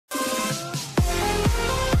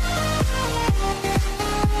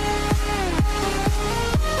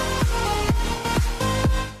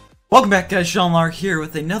Welcome back, guys. Jonlar here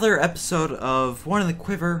with another episode of One in the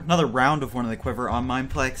Quiver, another round of One in the Quiver on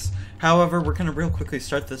Mineplex. However, we're going to real quickly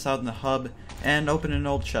start this out in the hub and open an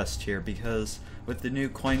old chest here because with the new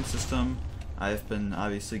coin system, I've been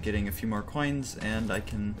obviously getting a few more coins and I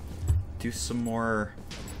can do some more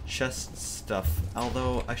chest stuff.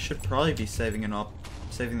 Although I should probably be saving them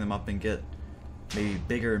up and get maybe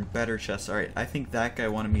bigger and better chests. Alright, I think that guy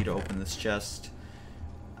wanted me to open this chest.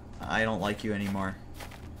 I don't like you anymore.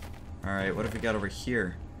 Alright, what have we got over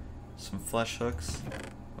here? Some flesh hooks.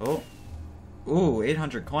 Oh. Ooh,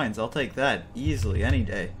 800 coins. I'll take that easily any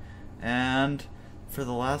day. And for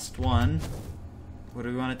the last one, what do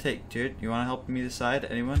we want to take, dude? You want to help me decide?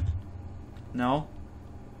 Anyone? No?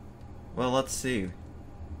 Well, let's see.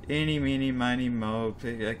 Eeny, meeny, miny, mo.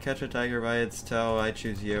 Catch a tiger by its toe. I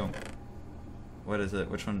choose you. What is it?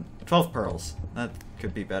 Which one? 12 pearls. That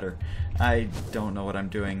could be better. I don't know what I'm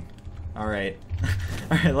doing. Alright.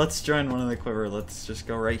 Alright, let's join One in the Quiver. Let's just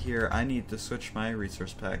go right here. I need to switch my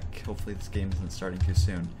resource pack. Hopefully this game isn't starting too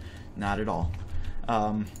soon. Not at all.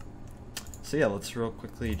 So yeah, let's real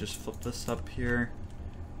quickly just flip this up here.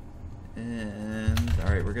 And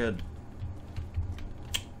alright, we're good.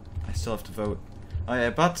 I still have to vote. Oh yeah, I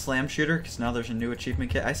bought Slam Shooter because now there's a new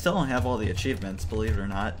achievement kit. I still don't have all the achievements, believe it or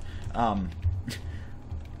not.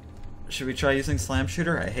 Should we try using Slam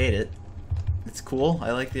Shooter? I hate it. It's cool,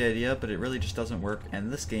 I like the idea, but it really just doesn't work,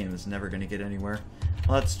 and this game is never going to get anywhere.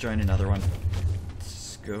 Let's join another one.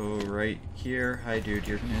 Let's go right here. Hi dude,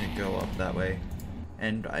 you're going to go up that way.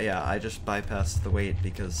 And yeah, I just bypassed the weight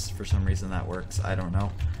because for some reason that works. I don't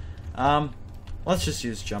know. Let's just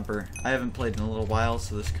use Jumper. I haven't played in a little while,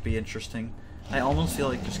 so this could be interesting. I almost feel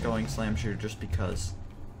like just going Slam Shooter just because.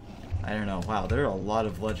 I don't know. Wow, there are a lot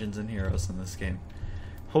of legends and heroes in this game.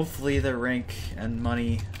 Hopefully their rank and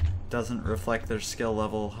money doesn't reflect their skill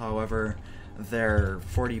level, however, their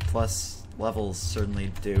 40 plus levels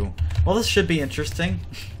certainly do. Well, this should be interesting.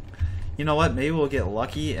 You know what, maybe we'll get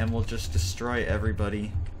lucky and we'll just destroy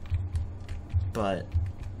everybody. But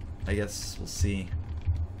I guess we'll see.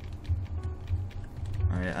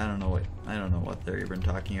 Alright, I don't know what they're even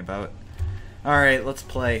talking about. Alright, let's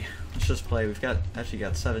play. Let's just play. We've actually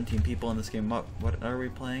got 17 people in this game. What are we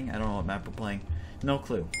playing? I don't know what map we're playing. No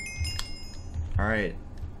clue. Alright.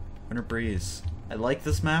 Winter Breeze. I like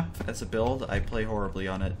this map as a build. I play horribly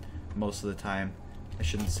on it most of the time. I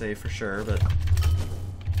shouldn't say for sure, but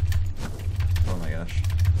oh my gosh.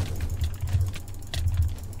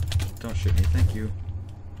 Don't shoot me, thank you.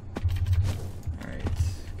 Alright,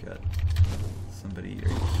 got somebody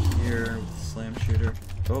right here with a Slam Shooter.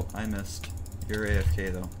 Oh, I missed. You're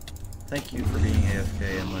AFK though. Thank you for being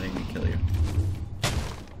AFK and letting me kill you.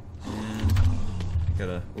 And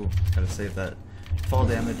gotta save that fall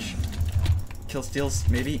damage. Kill steals,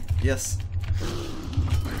 maybe? Yes.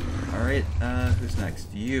 Alright, who's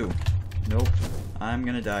next? You. Nope. I'm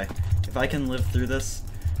gonna die. If I can live through this.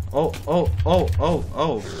 Oh.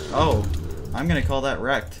 I'm gonna call that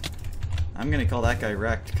wrecked. I'm gonna call that guy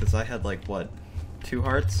wrecked because I had like, what, 2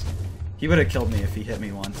 hearts? He would have killed me if he hit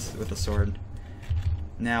me once with a sword.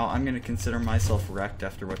 Now, I'm gonna consider myself wrecked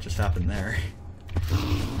after what just happened there.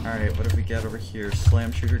 Alright, what have we got over here?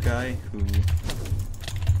 Slam Shooter guy who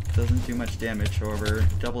doesn't do much damage, however,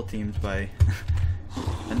 double teamed by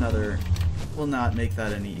another will not make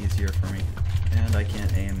that any easier for me. And I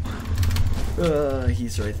can't aim.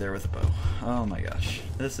 He's right there with a bow. Oh my gosh.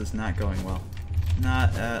 This is not going well.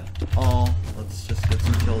 Not at all. Let's just get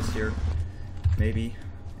some kills here.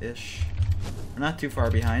 Maybe-ish. We're not too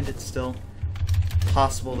far behind. It's still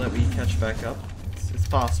possible that we catch back up. It's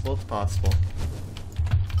possible. It's possible.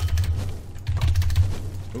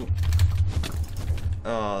 Ooh.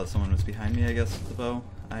 Oh, someone was behind me, I guess, with the bow.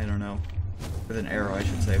 I don't know. With an arrow, I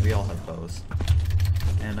should say. We all have bows.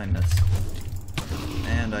 And I missed.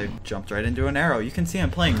 And I jumped right into an arrow. You can see I'm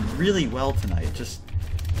playing really well tonight. Just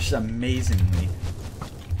amazingly.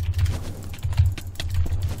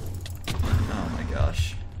 Oh my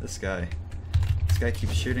gosh. This guy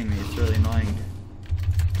keeps shooting me. It's really annoying.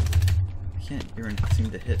 I can't even seem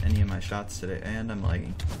to hit any of my shots today. And I'm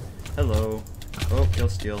lagging. Hello. Oh, kill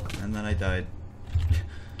steal. And then I died.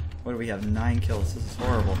 What do we have? 9 kills. This is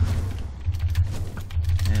horrible.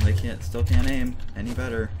 And I still can't aim any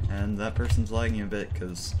better. And that person's lagging a bit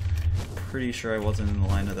because pretty sure I wasn't in the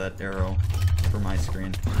line of that arrow for my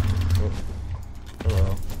screen. Oh.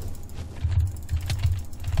 Hello.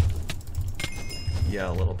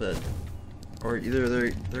 Yeah, a little bit. Or either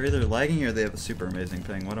they're either lagging or they have a super amazing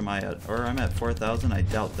ping. What am I at? Or I'm at 4,000. I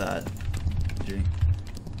doubt that. Gee.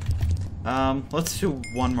 Let's do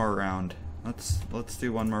one more round. Let's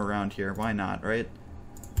do one more round here. Why not, right?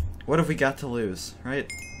 What have we got to lose,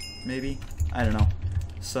 right? maybe? I don't know.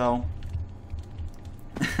 So,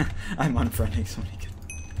 I'm unfriending so many kids.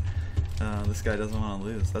 This guy doesn't want to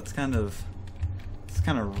lose. It's kind of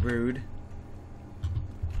rude.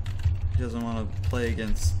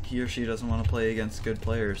 He or she doesn't want to play against good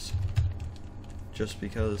players. Just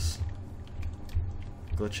because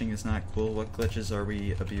glitching is not cool. What glitches are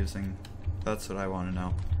we abusing? That's what I want to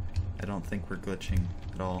know. I don't think we're glitching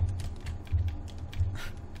at all.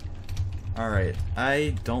 Alright,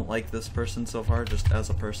 I don't like this person so far, just as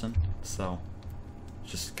a person, so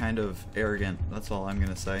just kind of arrogant, that's all I'm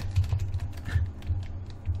gonna say.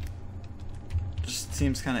 Just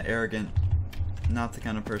seems kind of arrogant, not the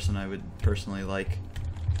kind of person I would personally like.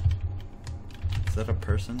 Is that a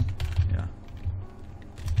person? Yeah.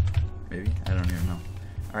 Maybe? I don't even know.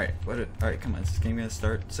 Alright, alright, come on, is this game gonna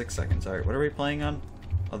start? 6 seconds. Alright, what are we playing on?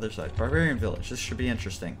 Other side. Barbarian Village. This should be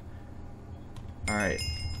interesting. Alright.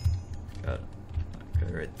 Got it.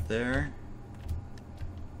 Okay, right there.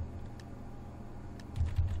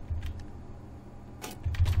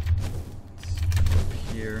 Let's go up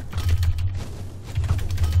here.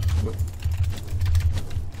 Whoop.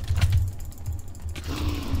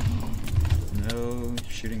 No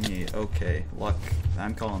shooting me. Okay, luck.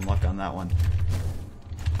 I'm calling luck on that one.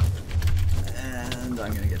 And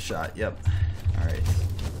I'm gonna get shot. Yep. Alright.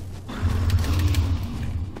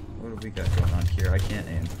 What do we got going on here? I can't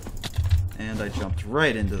aim. And I jumped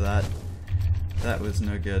right into that. That was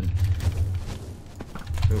no good.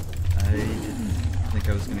 Oh, I didn't think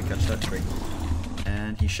I was gonna catch that trick.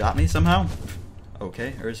 And he shot me somehow?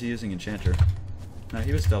 Okay, or is he using Enchanter? No,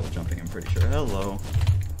 he was double jumping, I'm pretty sure. Hello.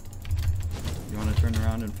 You wanna turn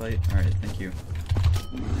around and fight? Alright, thank you.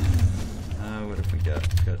 What have we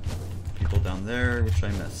got? Got people down there, which I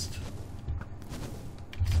missed.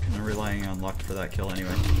 Kinda relying on luck for that kill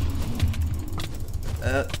anyway.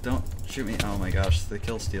 Don't shoot me. Oh my gosh, the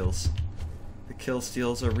kill steals. The kill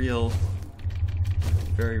steals are real.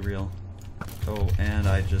 Very real. Oh, and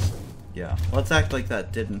I just... yeah. Let's act like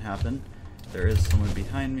that didn't happen. There is someone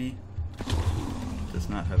behind me. Does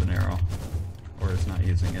not have an arrow. Or is not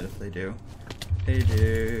using it if they do. Hey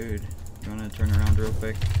dude. You wanna turn around real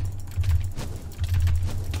quick?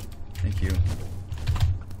 Thank you.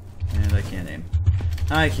 And I can't aim.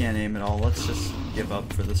 I can't aim at all. Let's just give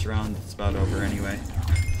up for this round. It's about over anyway.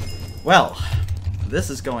 Well, this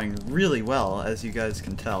is going really well, as you guys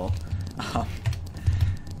can tell.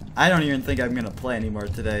 I don't even think I'm going to play anymore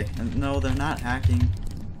today. And no, they're not hacking.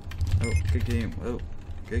 Oh, good game. Oh,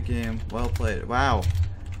 good game. Well played. Wow.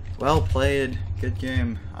 Well played. Good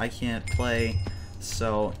game. I can't play.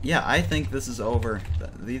 So, yeah, I think this is over.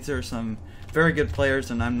 These are some very good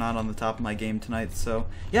players, and I'm not on the top of my game tonight. So,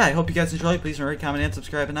 yeah, I hope you guys enjoyed. Please rate, comment, and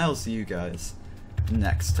subscribe, and I will see you guys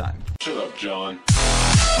next time. Shut up, John.